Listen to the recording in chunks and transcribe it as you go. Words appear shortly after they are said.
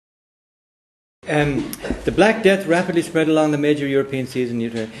The Black Death rapidly spread along the major European seas, and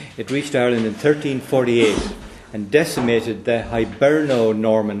it reached Ireland in 1348 and decimated the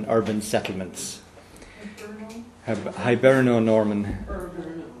Hiberno-Norman urban settlements. Hiberno-Norman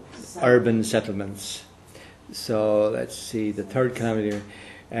urban settlements. So let's see, the third calamity,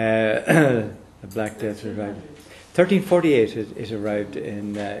 the Black Death arrived. 1348 it arrived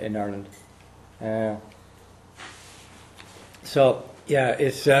in Ireland. So yeah,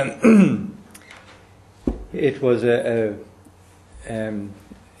 it's it was a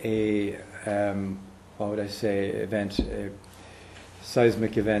what would I say, event, a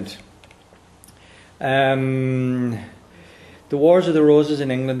seismic event. The Wars of the Roses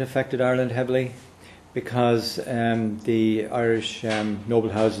in England affected Ireland heavily because the Irish noble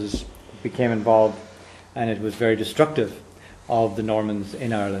houses became involved, and it was very destructive of the Normans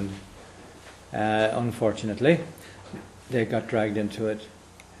in Ireland. Unfortunately, they got dragged into it.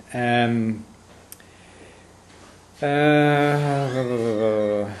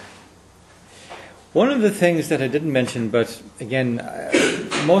 One of the things that I didn't mention, but again,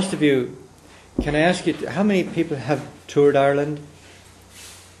 most of you, can I ask you, how many people have toured Ireland?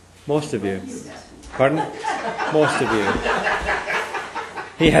 Most of you. Pardon? Most of you.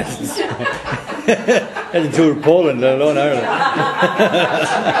 He hasn't. Hasn't toured Poland, let alone Ireland.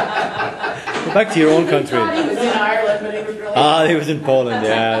 Go back to your own country. He was in Ireland, but he was really... Ah, he was in Poland,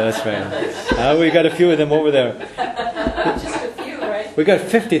 yeah, that's right. We got a few of them over there. Just a few, right? We got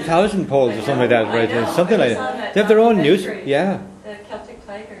 50,000 Poles or something like that, right? Something like that. They have their own news. Yeah. The Celtic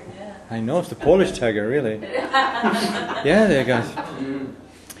Tiger, yeah. I know, it's the Polish tiger, really. Yeah, they got.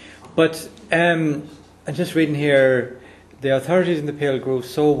 But I'm just reading here, the authorities in the Pale grew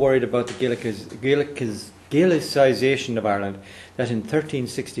so worried about the Gaelicization of Ireland that in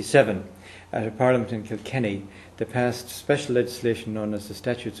 1367, at a parliament in Kilkenny, they passed special legislation known as the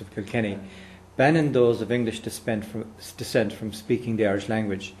Statutes of Kilkenny, banning those of English descent from speaking the Irish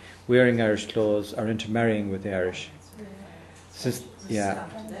language, wearing Irish clothes, or intermarrying with the Irish. Since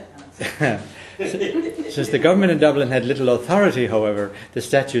the government in Dublin had little authority, however, the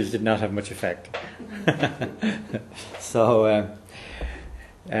statutes did not have much effect. So,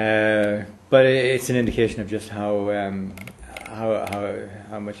 but it's an indication of just how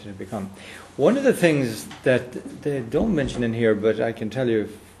much it had become. One of the things that they don't mention in here, but I can tell you,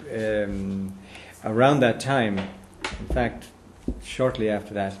 around that time, in fact, shortly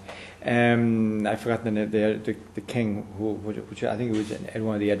after that, I've forgotten the name, the king, which I think it was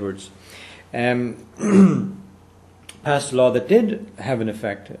one of the Edwards, passed a law that did have an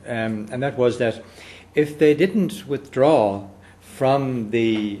effect, and that was that if they didn't withdraw from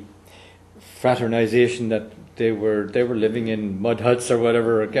the fraternization that they were living in mud huts or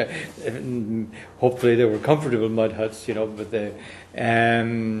whatever. Hopefully they were comfortable mud huts, but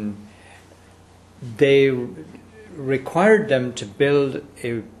they required them to build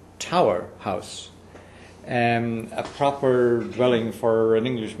a tower house, a proper dwelling for an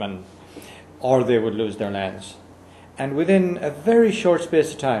Englishman, or they would lose their lands. And within a very short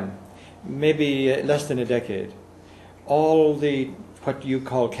space of time, maybe less than a decade, all the what you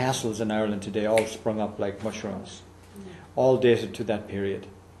call castles in Ireland today all sprung up like mushrooms, all dated to that period.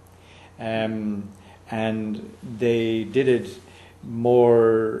 And they did it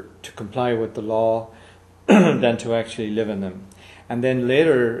more to comply with the law than to actually live in them. And then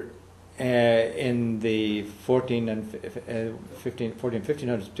later, in the 1500s,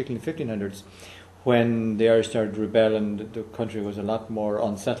 particularly 1500s, when the Irish started to rebel and the country was a lot more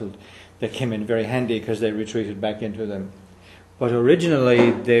unsettled, they came in very handy because they retreated back into them. But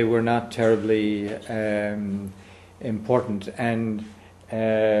originally they were not terribly important, and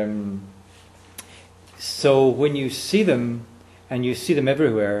so when you see them, and you see them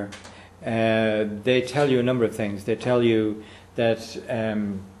everywhere, they tell you a number of things. They tell you that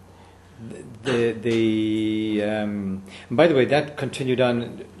by the way, that continued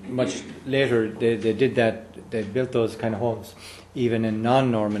on much later. They did that. They built those kind of homes even in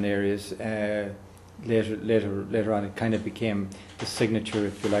non-Norman areas. Later on, it kind of became the signature,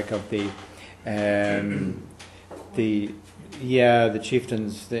 if you like, of the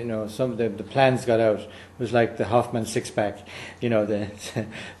chieftains. Some of the plans got out. It was like the Hoffman six-pack,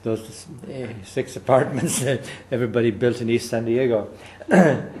 those 6 apartments that everybody built in East San Diego.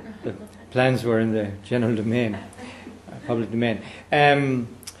 The plans were in the general domain, public domain.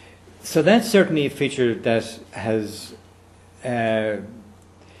 So that's certainly a feature that has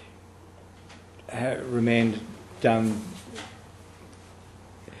remained down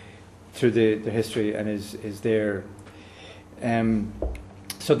through the history and is there.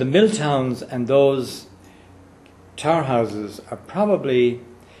 So the mill towns and those tower houses are probably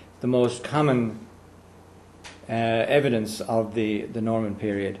the most common evidence of the Norman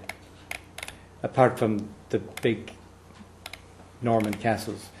period, apart from the big Norman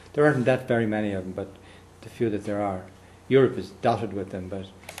castles. There aren't that very many of them, but the few that there are. Europe is dotted with them, but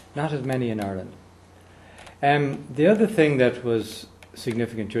not as many in Ireland. The other thing that was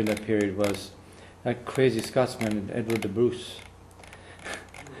significant during that period was that crazy Scotsman, Edward de Bruce.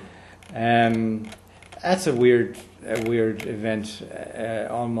 That's a weird event,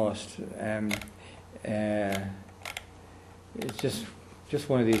 almost. It's just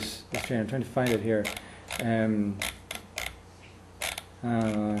one of these. I'm trying to find it here. I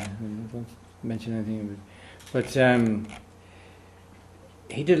don't mention anything, but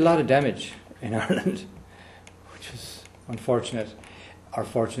he did a lot of damage in Ireland, which was unfortunate, or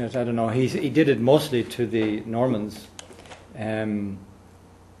fortunate. I don't know. He did it mostly to the Normans.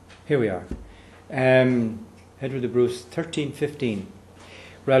 Here we are. Edward de Bruce, 1315,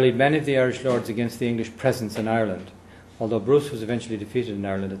 rallied many of the Irish lords against the English presence in Ireland. Although Bruce was eventually defeated in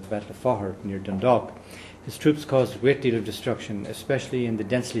Ireland at the Battle of Faughart near Dundalk, his troops caused a great deal of destruction, especially in the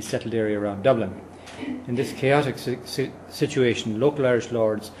densely settled area around Dublin. In this chaotic situation, local Irish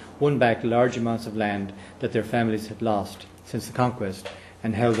lords won back large amounts of land that their families had lost since the conquest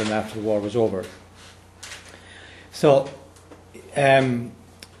and held them after the war was over. So,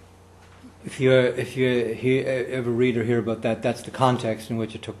 if you ever read or hear about that, that's the context in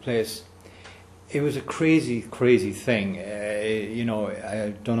which it took place. It was a crazy, crazy thing.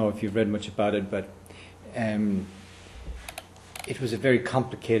 I don't know if you've read much about it, but it was a very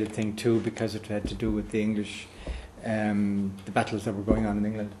complicated thing too, because it had to do with the English, the battles that were going on in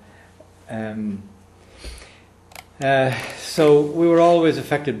England. So we were always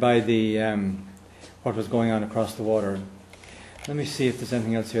affected by the what was going on across the water. Let me see if there's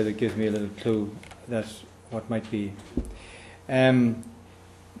anything else here that gives me a little clue that what might be.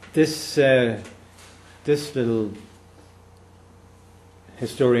 This little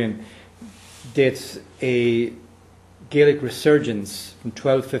historian dates a Gaelic resurgence from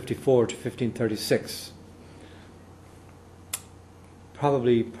 1254 to 1536.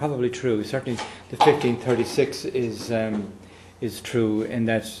 Probably true. Certainly, the 1536 is true, in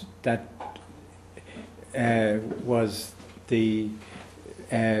that was the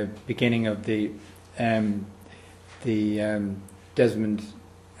beginning of the Desmond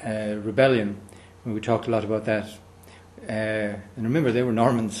rebellion. We talked a lot about that, and remember, they were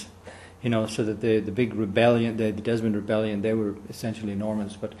Normans, so that the big rebellion, the Desmond rebellion, they were essentially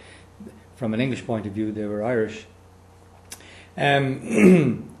Normans, but from an English point of view, they were Irish.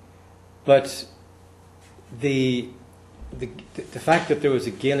 But the fact that there was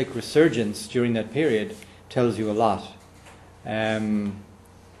a Gaelic resurgence during that period tells you a lot.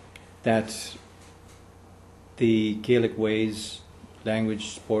 That the Gaelic ways, language,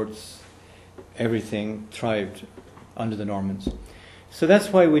 sports, everything thrived under the Normans. So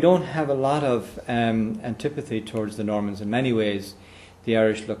that's why we don't have a lot of antipathy towards the Normans. In many ways, the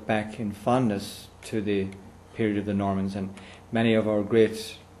Irish look back in fondness to the period of the Normans, and many of our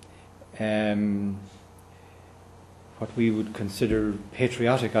great, what we would consider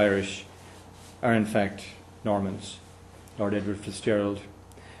patriotic Irish, are in fact Normans. Lord Edward Fitzgerald,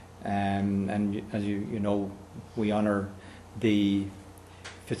 and as you know, we honour the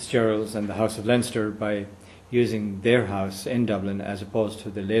Fitzgeralds and the House of Leinster by using their house in Dublin as opposed to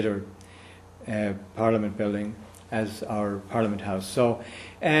the later Parliament building as our Parliament House. So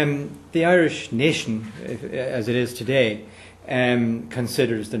the Irish nation, as it is today,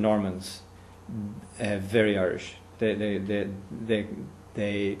 considers the Normans very Irish. They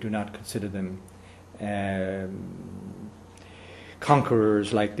do not consider them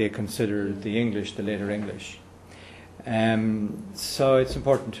conquerors like they consider the English, the later English. So it's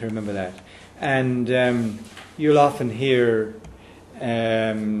important to remember that. And you'll often hear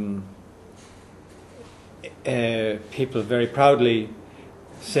people very proudly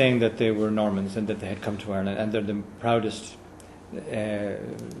saying that they were Normans and that they had come to Ireland, and they're the proudest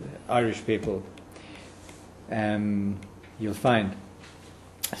Irish people you'll find.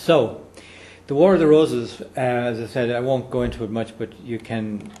 So, the War of the Roses, as I said, I won't go into it much, but you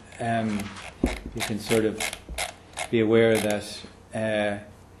can sort of be aware that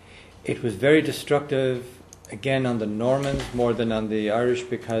it was very destructive, again on the Normans more than on the Irish,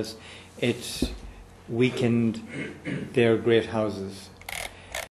 because it weakened their great houses.